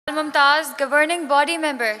Mumtaz, Governing Body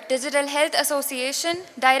Member, Digital Health Association,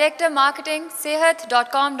 Director Marketing,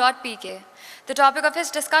 Sehat.com.pk. The topic of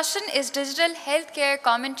his discussion is Digital Healthcare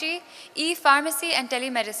Commentary, E-Pharmacy and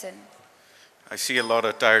Telemedicine. I see a lot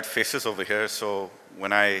of tired faces over here, so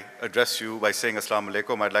when I address you by saying Assalamu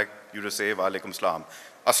alaikum, I'd like you to say Wa alaikum salam.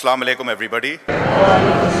 Assalamu alaikum, everybody.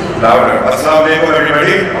 Louder. Assalamu alaikum,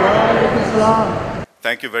 everybody.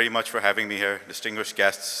 Thank you very much for having me here, distinguished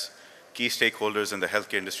guests, key stakeholders in the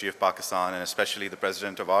healthcare industry of Pakistan, and especially the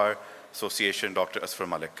president of our association, Dr. Asfar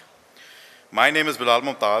Malik. My name is Bilal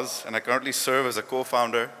Mumtaz, and I currently serve as a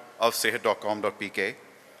co-founder of Sehat.com.pk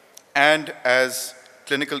and as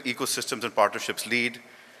clinical ecosystems and partnerships lead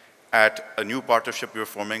at a new partnership we are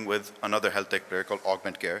forming with another health tech player called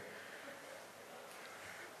Augment Care.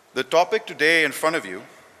 The topic today in front of you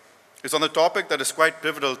is on the topic that is quite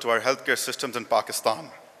pivotal to our healthcare systems in Pakistan.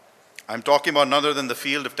 I'm talking about none other than the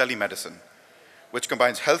field of telemedicine, which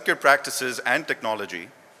combines healthcare practices and technology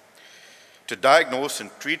to diagnose and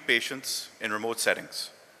treat patients in remote settings.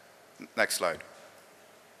 Next slide.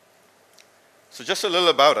 So just a little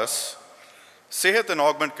about us. Sehat and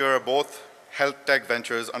Augment Care are both health tech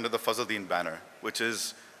ventures under the Fazaldeen banner, which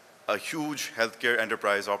is a huge healthcare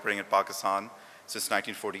enterprise operating in Pakistan since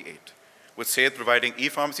 1948, with Sehat providing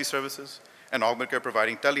e-pharmacy services and Augment Care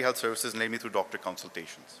providing telehealth services, namely through doctor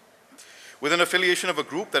consultations. With an affiliation of a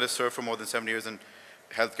group that has served for more than 7 years in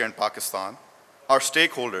healthcare in Pakistan, our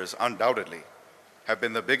stakeholders undoubtedly have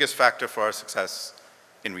been the biggest factor for our success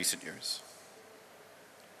in recent years.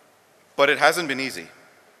 But it hasn't been easy.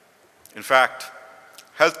 In fact,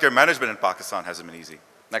 healthcare management in Pakistan hasn't been easy.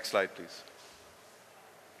 Next slide, please.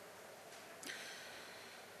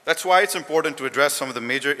 That's why it's important to address some of the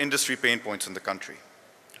major industry pain points in the country.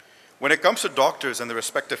 When it comes to doctors and their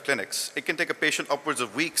respective clinics, it can take a patient upwards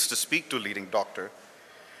of weeks to speak to a leading doctor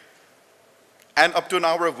and up to an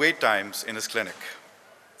hour of wait times in his clinic.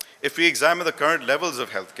 If we examine the current levels of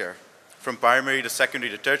healthcare, from primary to secondary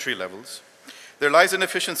to tertiary levels, there lies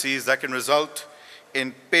inefficiencies that can result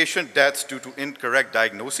in patient deaths due to incorrect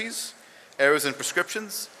diagnoses, errors in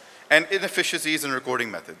prescriptions, and inefficiencies in recording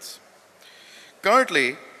methods.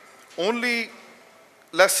 Currently, only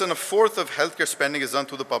less than a fourth of healthcare spending is done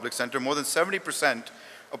through the public sector. More than 70%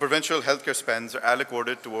 of provincial healthcare spends are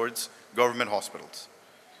allocated towards government hospitals.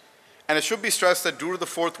 And it should be stressed that due to the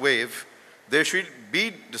fourth wave, there should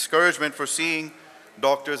be discouragement for seeing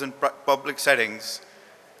doctors in public settings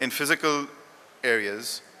in physical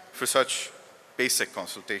areas for such basic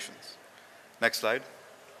consultations. Next slide.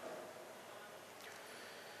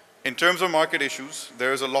 In terms of market issues,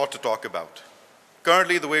 there is a lot to talk about.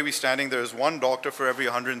 Currently, the way we're standing, there is one doctor for every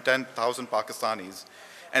 110,000 Pakistanis,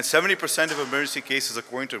 and 70% of emergency cases,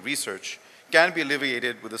 according to research, can be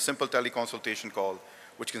alleviated with a simple teleconsultation call,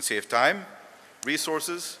 which can save time,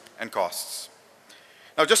 resources, and costs.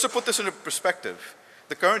 Now, just to put this into perspective,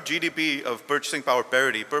 the current GDP of purchasing power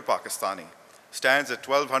parity per Pakistani stands at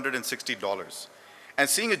 $1,260, and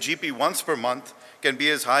seeing a GP once per month can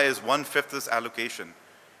be as high as 1/5 this allocation,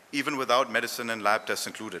 even without medicine and lab tests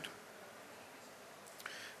included.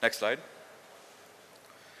 Next slide.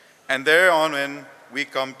 And thereon when we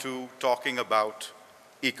come to talking about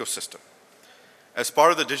ecosystem. As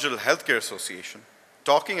part of the Digital Healthcare Association,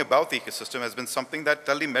 talking about the ecosystem has been something that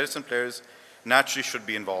telemedicine players naturally should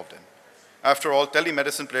be involved in. After all,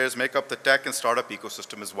 telemedicine players make up the tech and startup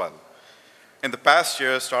ecosystem as well. In the past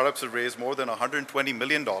year, startups have raised more than $120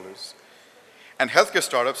 million, and healthcare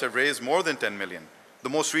startups have raised more than $10 million, the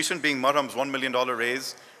most recent being Marham's $1 million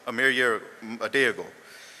raise a day ago.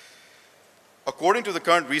 According to the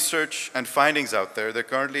current research and findings out there, there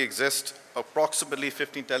currently exist approximately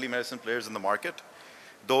 15 telemedicine players in the market,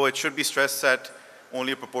 though it should be stressed that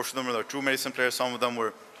only a proportion of them are true medicine players. Some of them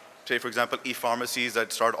were, say, for example, e-pharmacies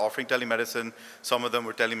that started offering telemedicine. Some of them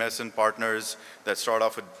were telemedicine partners that started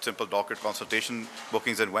off with simple doctor consultation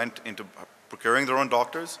bookings and went into procuring their own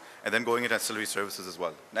doctors and then going into ancillary services as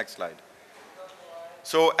well. Next slide.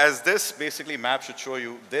 So as this basically map should show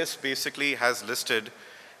you, this basically has listed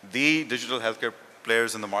the digital healthcare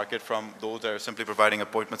players in the market, from those that are simply providing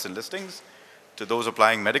appointments and listings, to those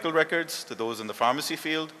applying medical records, to those in the pharmacy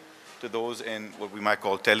field, to those in what we might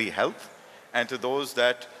call telehealth, and to those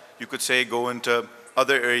that you could say go into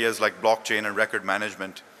other areas like blockchain and record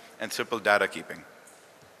management and simple data keeping.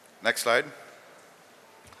 Next slide.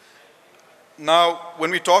 Now, when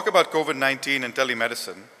we talk about COVID-19 and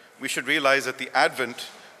telemedicine, we should realize that the advent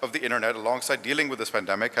of the internet alongside dealing with this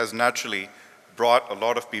pandemic has naturally brought a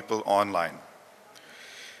lot of people online.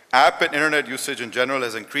 App and internet usage in general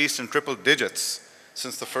has increased in triple digits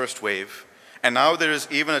since the first wave, and now there is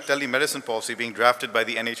even a telemedicine policy being drafted by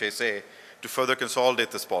the NHSA to further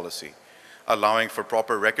consolidate this policy, allowing for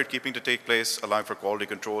proper record keeping to take place, allowing for quality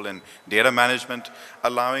control and data management,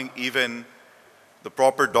 allowing even the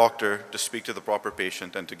proper doctor to speak to the proper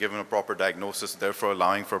patient and to give him a proper diagnosis, therefore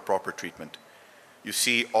allowing for proper treatment. You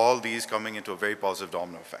see all these coming into a very positive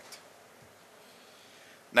domino effect.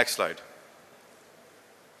 Next slide.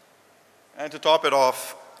 And to top it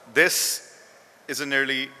off, this isn't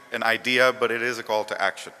merely an idea, but it is a call to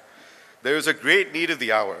action. There is a great need of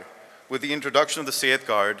the hour with the introduction of the Sehat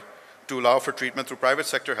card to allow for treatment through private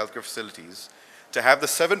sector healthcare facilities, to have the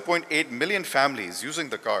 7.8 million families using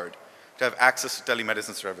the card to have access to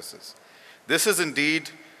telemedicine services. This is indeed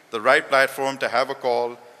the right platform to have a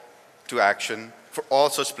call to action for all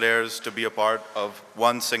such players to be a part of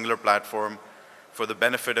one singular platform for the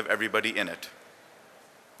benefit of everybody in it.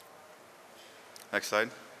 Next slide.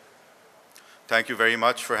 Thank you very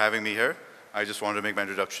much for having me here. I just wanted to make my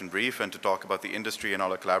introduction brief and to talk about the industry and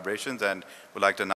all our collaborations, and would like to now